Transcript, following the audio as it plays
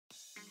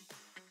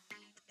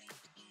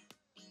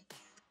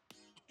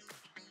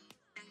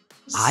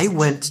I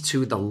went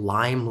to the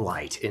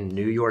Limelight in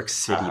New York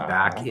City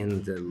back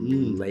in the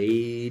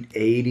late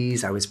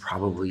 80s. I was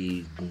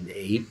probably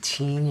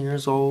 18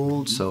 years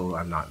old, so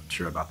I'm not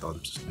sure about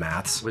those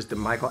maths. It was the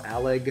Michael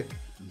Alec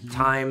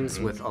times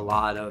with a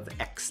lot of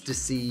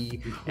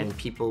ecstasy and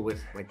people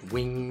with like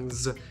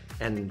wings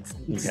and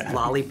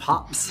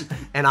lollipops.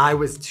 And I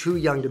was too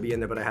young to be in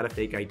there, but I had a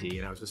fake ID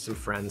and I was with some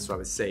friends, so I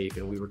was safe,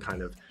 and we were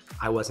kind of,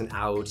 I wasn't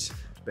out.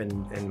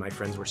 And my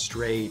friends were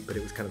straight, but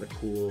it was kind of a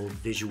cool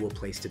visual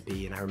place to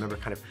be. And I remember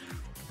kind of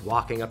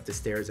walking up the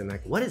stairs and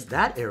like, what is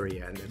that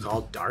area? And it's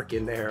all dark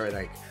in there. And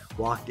I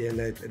walked in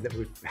and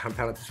we found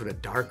out this what a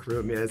dark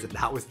room is. And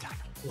that was,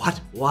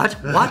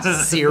 what?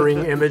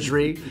 Searing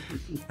imagery.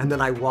 And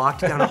then I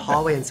walked down a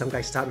hallway and some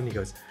guy stopped me and he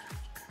goes,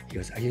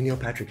 are you Neil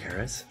Patrick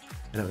Harris?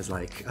 And I was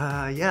like,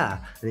 yeah.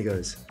 And he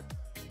goes,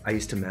 I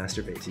used to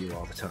masturbate to you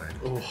all the time.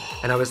 Oh.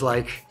 And I was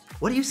like,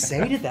 what do you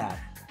say to that?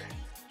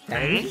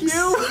 Thank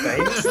you.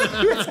 Thanks.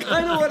 That's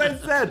kind of what I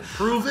said.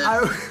 Prove it.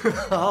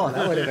 Oh,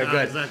 that would have been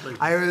good. Exactly.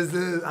 I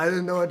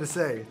didn't know what to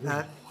say.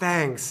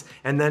 Thanks.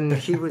 And then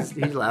he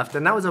left,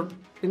 and that was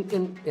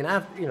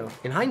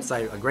in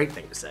hindsight a great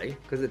thing to say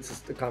because it's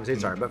just the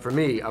conversation started. But for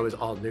me, I was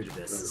all new to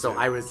this, so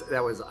I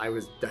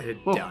had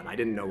done. I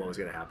didn't know what was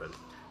going to happen.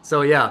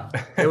 So yeah,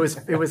 it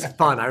was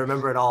fun. I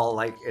remember it all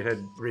like it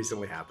had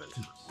recently happened.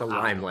 The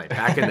Limelight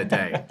back in the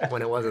day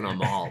when it wasn't a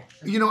mall.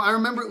 You know, I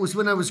remember it was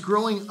when I was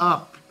growing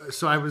up.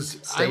 So I was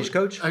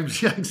Stagecoach.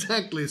 Yeah,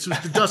 exactly. This was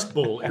the Dust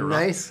Bowl era.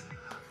 Nice.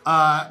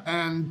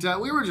 And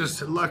we were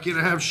just lucky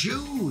to have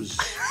shoes.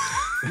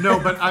 No,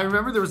 but I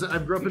remember I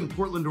grew up in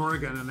Portland,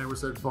 Oregon, and there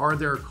was a bar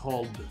there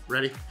called,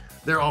 ready?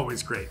 They're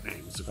always great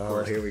names, of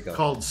course. Here we go.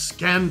 Called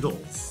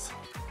Scandals.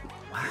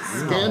 Wow.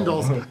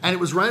 Scandals. And it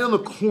was right on the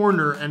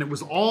corner, and it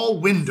was all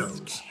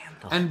windows.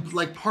 Scandal. And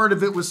like part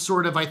of it was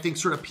sort of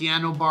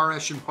piano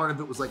bar-ish, and part of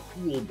it was like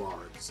pool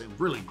bars. A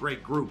really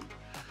great group.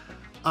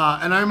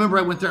 And I remember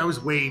I went there, I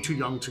was way too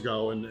young to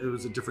go, and it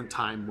was a different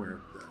time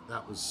where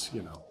that was,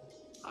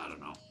 I don't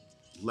know,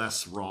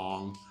 less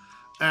wrong.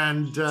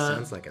 And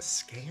sounds like a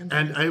scandal.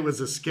 And it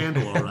was a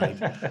scandal, all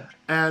right.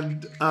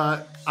 And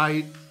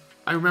I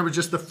remember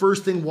just the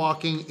first thing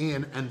walking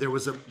in, and there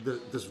was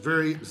this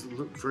very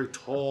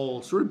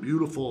tall, sort of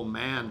beautiful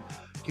man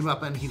came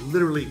up, and he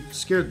literally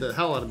scared the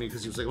hell out of me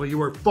because he was like, well, you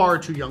were far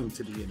too young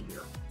to be in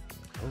here.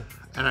 Oh.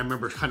 And I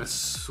remember kind of,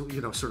 sort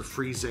of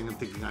freezing and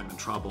thinking I'm in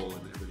trouble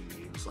and everything.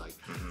 He was like,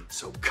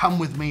 so come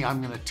with me,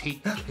 I'm gonna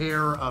take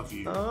care of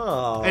you.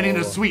 Oh. And in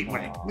a sweet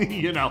way,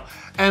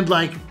 and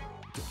like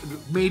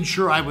made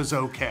sure I was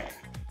okay.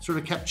 Sort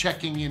of kept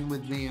checking in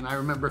with me, and I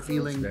remember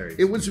feeling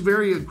it was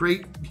a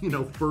great,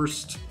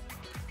 first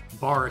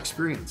bar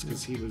experience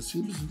because he was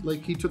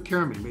like, he took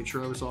care of me, made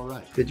sure I was all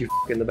right. Did you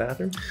in the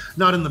bathroom?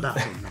 Not in the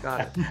bathroom.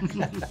 Got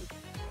it.